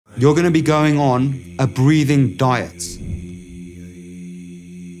you're going to be going on a breathing diet.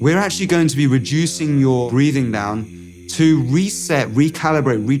 We're actually going to be reducing your breathing down to reset,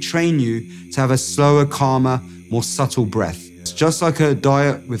 recalibrate, retrain you to have a slower, calmer, more subtle breath. It's just like a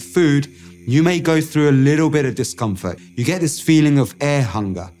diet with food. You may go through a little bit of discomfort. You get this feeling of air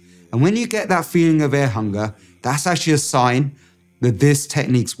hunger. And when you get that feeling of air hunger, that's actually a sign that this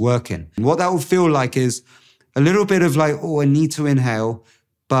technique's working. And what that will feel like is a little bit of like, oh, I need to inhale,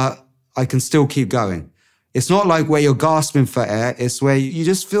 but I can still keep going. It's not like where you're gasping for air. It's where you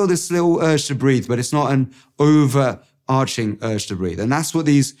just feel this little urge to breathe, but it's not an overarching urge to breathe. And that's what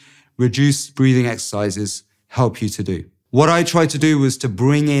these reduced breathing exercises help you to do. What I tried to do was to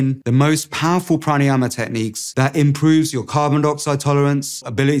bring in the most powerful pranayama techniques that improves your carbon dioxide tolerance,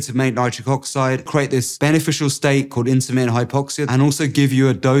 ability to make nitric oxide, create this beneficial state called intermittent hypoxia, and also give you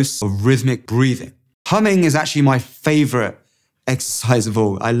a dose of rhythmic breathing. Humming is actually my favorite exercise of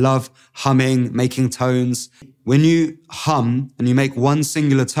all. I love humming, making tones. When you hum and you make one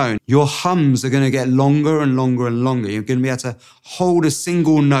singular tone, your hums are going to get longer and longer and longer. You're going to be able to hold a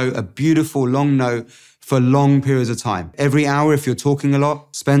single note, a beautiful long note, for long periods of time. Every hour, if you're talking a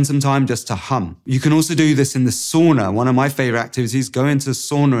lot, spend some time just to hum. You can also do this in the sauna. One of my favorite activities, go into the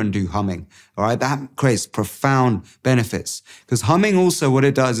sauna and do humming. All right, that creates profound benefits. Because humming also, what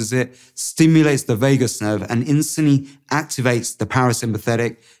it does is it stimulates the vagus nerve and instantly activates the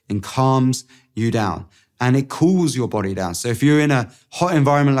parasympathetic and calms you down. And it cools your body down. So if you're in a hot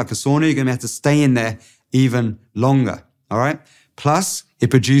environment like a sauna, you're going to have to stay in there even longer. All right. Plus, it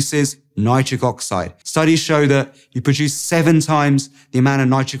produces nitric oxide. Studies show that you produce 7 times the amount of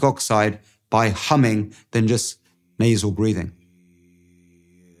nitric oxide by humming than just nasal breathing.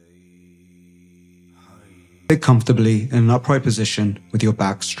 Sit comfortably in an upright position with your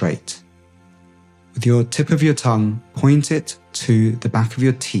back straight. With your tip of your tongue, point it to the back of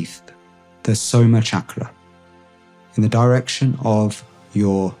your teeth, the SOMA chakra, in the direction of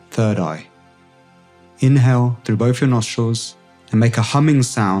your third eye. Inhale through both your nostrils and make a humming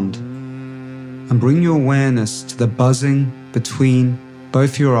sound, and bring your awareness to the buzzing between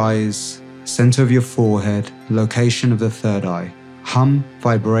both your eyes, center of your forehead, location of the third eye. Hum,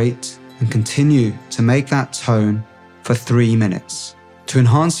 vibrate, and continue to make that tone for 3 minutes. To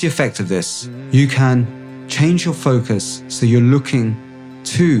enhance the effect of this, you can change your focus so you're looking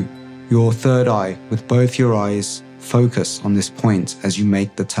to your third eye with both your eyes. Focus on this point as you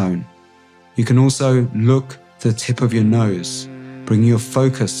make the tone. You can also look to the tip of your nose. Bring your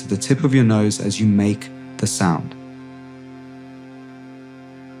focus to the tip of your nose as you make the sound.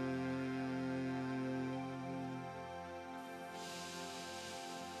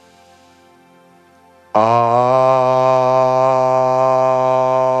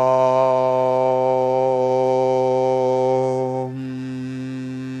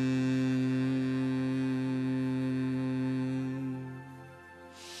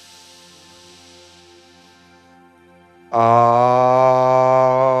 Ah.